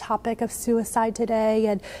hard topic of suicide today.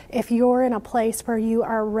 And if you're in a place where you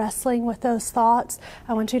are wrestling with those thoughts,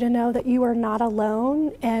 I want you to know that you are not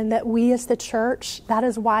alone, and that we as the church, that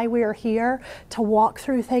is why we are here, to walk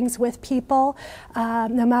through things with people.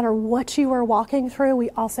 No matter what you are walking through,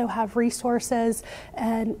 we also have resources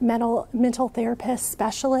and mental therapist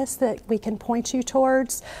specialists that we can point you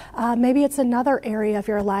towards. Maybe it's another area of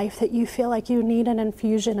your life that you feel like you need an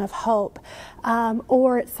infusion of hope,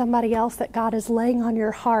 or it's somebody else that God is laying on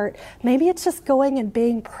your heart. Maybe it's just going and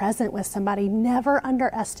being present with somebody. Never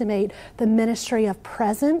underestimate the ministry of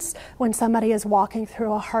presence when somebody is walking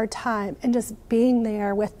through a hard time, and just being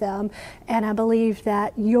there with them. And I believe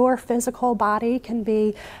that your physical body can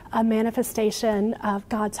be a manifestation of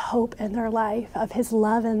God's hope in their life, of His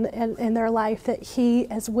love in their life, that He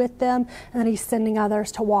is with them and that He's sending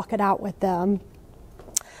others to walk it out with them.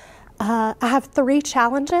 I have 3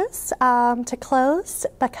 challenges to close,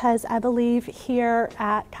 because I believe here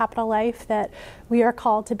at Capital Life that we are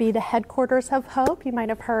called to be the headquarters of hope. You might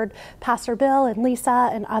have heard Pastor Bill and Lisa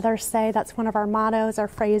and others say that's one of our mottos, our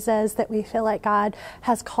phrases, that we feel like God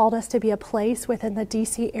has called us to be a place within the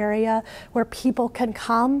DC area where people can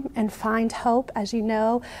come and find hope. As you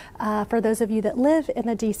know, for those of you that live in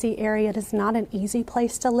the DC area, it is not an easy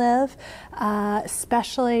place to live,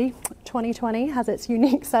 especially 2020 has its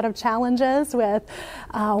unique set of challenges with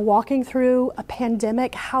walking through a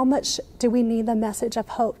pandemic. How much do we need the message of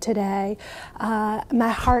hope today? My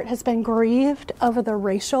heart has been grieved over the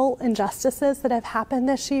racial injustices that have happened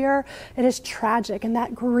this year. It is tragic, and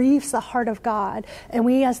that grieves the heart of God. And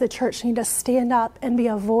we as the church need to stand up and be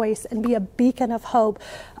a voice and be a beacon of hope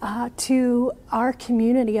to our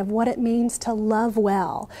community of what it means to love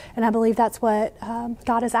well. And I believe that's what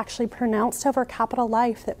God has actually pronounced over Capital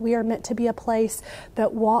Life, that we are meant to be a place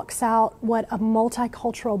that walks out what a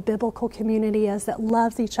multicultural biblical community is, that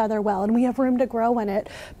loves each other well. And we have room to grow in it,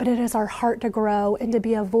 but it is our heart to grow and to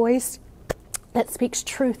be a voice that speaks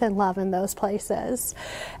truth and love in those places.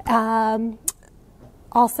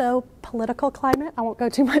 Also, political climate, I won't go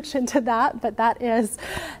too much into that, but that is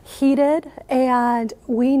heated, and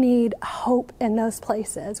we need hope in those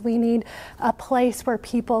places. We need a place where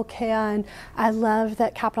people can, I love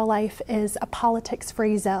that Capital Life is a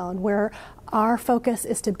politics-free zone where our focus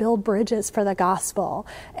is to build bridges for the gospel,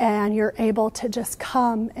 and you're able to just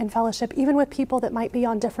come and fellowship even with people that might be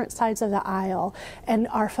on different sides of the aisle. And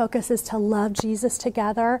our focus is to love Jesus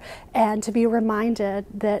together and to be reminded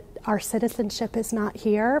that our citizenship is not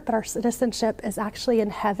here, but our citizenship is actually in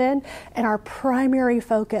heaven, and our primary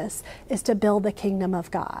focus is to build the kingdom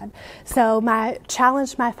of God. So my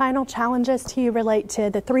final challenges to you relate to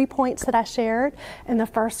the 3 points that I shared, and the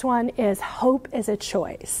first one is hope is a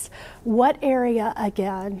choice. What area,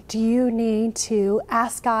 again, do you need to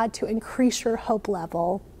ask God to increase your hope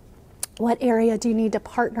level? What area do you need to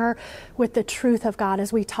partner with the truth of God?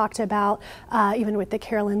 As we talked about, even with the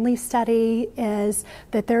Carolyn Lee study, is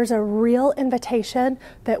that there's a real invitation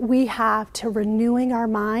that we have to renewing our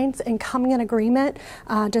minds and coming in agreement,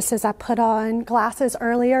 just as I put on glasses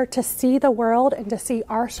earlier, to see the world and to see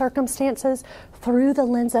our circumstances through the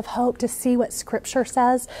lens of hope, to see what Scripture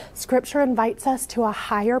says. Scripture invites us to a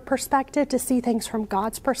higher perspective, to see things from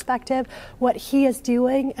God's perspective, what He is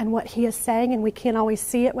doing and what He is saying, and we can't always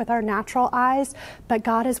see it with our natural eyes, but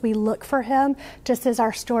God, as we look for Him, just as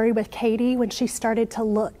our story with Katie, when she started to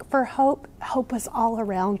look for hope, hope was all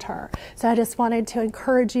around her. So I just wanted to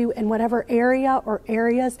encourage you in whatever area or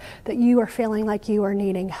areas that you are feeling like you are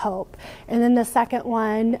needing hope. And then the second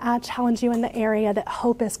one, I challenge you in the area that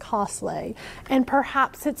hope is costly. And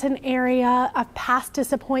perhaps it's an area of past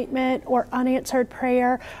disappointment or unanswered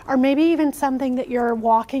prayer, or maybe even something that you're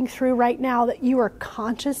walking through right now that you are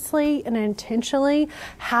consciously and intentionally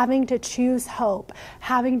having to choose hope,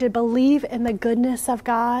 having to believe in the goodness of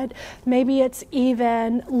God. Maybe it's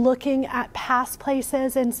even looking at past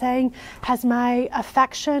places and saying, has my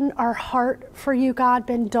affection or heart for you, God,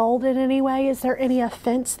 been dulled in any way? Is there any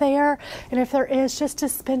offense there? And if there is, just to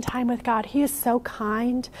spend time with God. He is so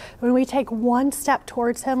kind. When we take one one step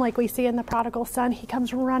towards him, like we see in the prodigal son, he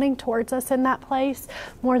comes running towards us in that place.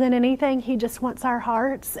 More than anything, he just wants our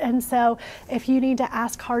hearts. And so if you need to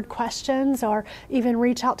ask hard questions or even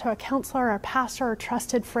reach out to a counselor or a pastor or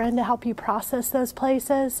trusted friend to help you process those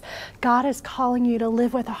places, God is calling you to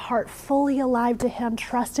live with a heart fully alive to him,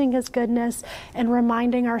 trusting his goodness and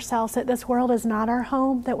reminding ourselves that this world is not our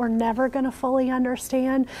home, that we're never going to fully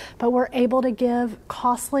understand, but we're able to give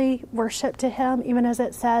costly worship to him, even as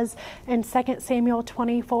it says in 2 Samuel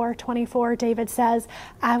 24:24, David says,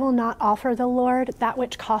 I will not offer the Lord that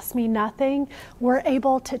which costs me nothing. We're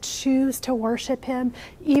able to choose to worship him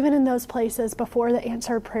even in those places before the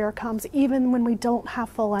answered prayer comes, even when we don't have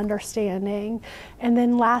full understanding. And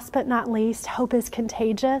then last but not least, hope is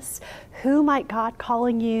contagious. Who might God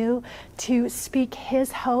calling you to speak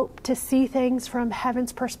his hope, to see things from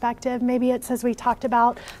heaven's perspective? Maybe it's, as we talked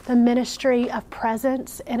about, the ministry of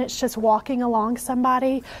presence, and it's just walking along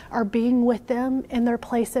somebody or being with them in their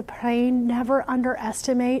place of pain. Never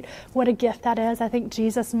underestimate what a gift that is. I think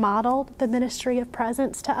Jesus modeled the ministry of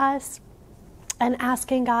presence to us. And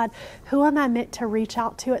asking God, who am I meant to reach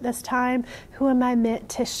out to at this time? Who am I meant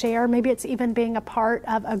to share? Maybe it's even being a part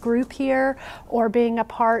of a group here or being a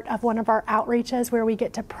part of one of our outreaches where we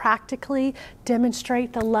get to practically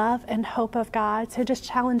demonstrate the love and hope of God. So just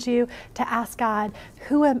challenge you to ask God,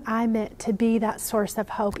 who am I meant to be that source of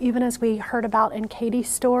hope? Even as we heard about in Katie's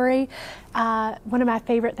story, one of my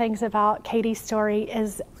favorite things about Katie's story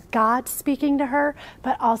is God speaking to her,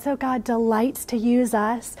 but also God delights to use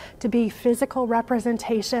us to be physical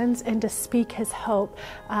representations and to speak his hope.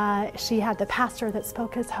 She had the pastor that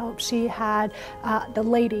spoke his hope. She had the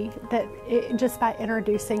lady that just by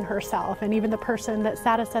introducing herself, and even the person that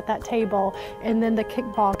sat us at that table, and then the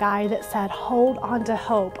kickball guy that said, hold on to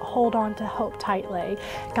hope tightly.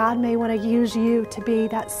 God may want to use you to be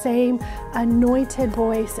that same anointed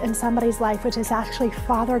voice in somebody's life, which is actually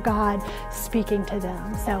Father God speaking to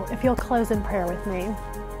them. So if you'll close in prayer with me.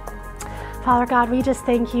 Father God, we just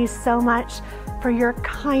thank you so much for your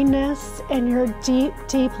kindness and your deep,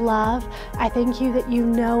 deep love. I thank you that you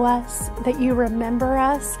know us, that you remember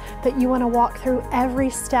us, that you want to walk through every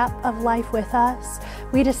step of life with us.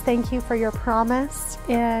 We just thank you for your promise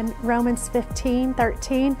in Romans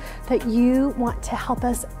 15:13 that you want to help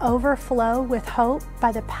us overflow with hope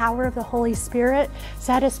by the power of the Holy Spirit.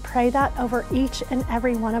 So I just pray that over each and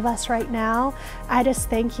every one of us right now. I just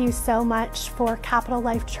thank you so much for Capital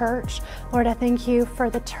Life Church. Lord, I thank you for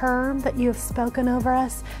the term that you have spoken over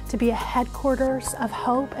us to be a headquarters of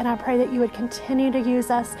hope, and I pray that you would continue to use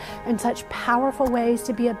us in such powerful ways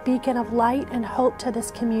to be a beacon of light and hope to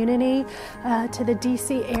this community, to the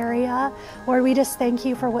DC area. Lord, we just thank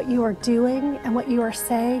you for what you are doing and what you are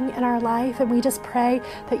saying in our life, and we just pray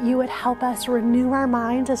that you would help us renew our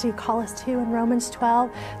minds as you call us to in Romans 12,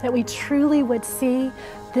 that we truly would see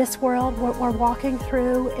this world, what we're walking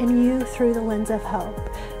through, in you through the lens of hope.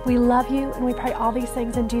 We love you, and we pray all these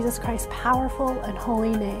things in Jesus Christ's powerful and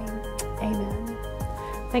holy name. Amen.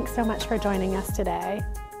 Thanks so much for joining us today.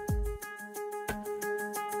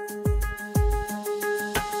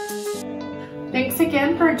 Thanks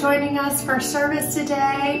again for joining us for service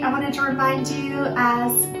today. I wanted to remind you,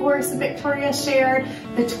 as Boris and Victoria shared,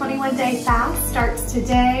 the 21-day fast starts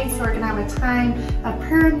today. So we're going to have a time of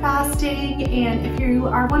prayer and fasting. And if you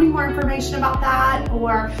are wanting more information about that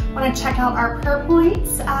or want to check out our prayer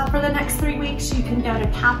points for the next 3 weeks, you can go to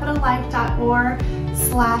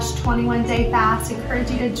capitallife.org/21-day fast. I encourage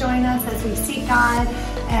you to join us as we seek God,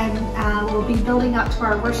 and we'll be building up to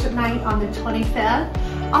our worship night on the 25th.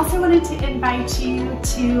 Also wanted to invite you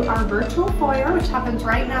to our virtual foyer, which happens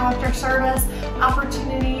right now after service.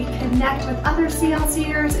 Opportunity to connect with other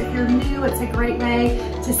CLCers. If you're new, it's a great way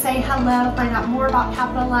to say hello, find out more about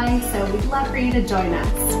Capital Life. So we'd love for you to join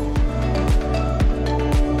us.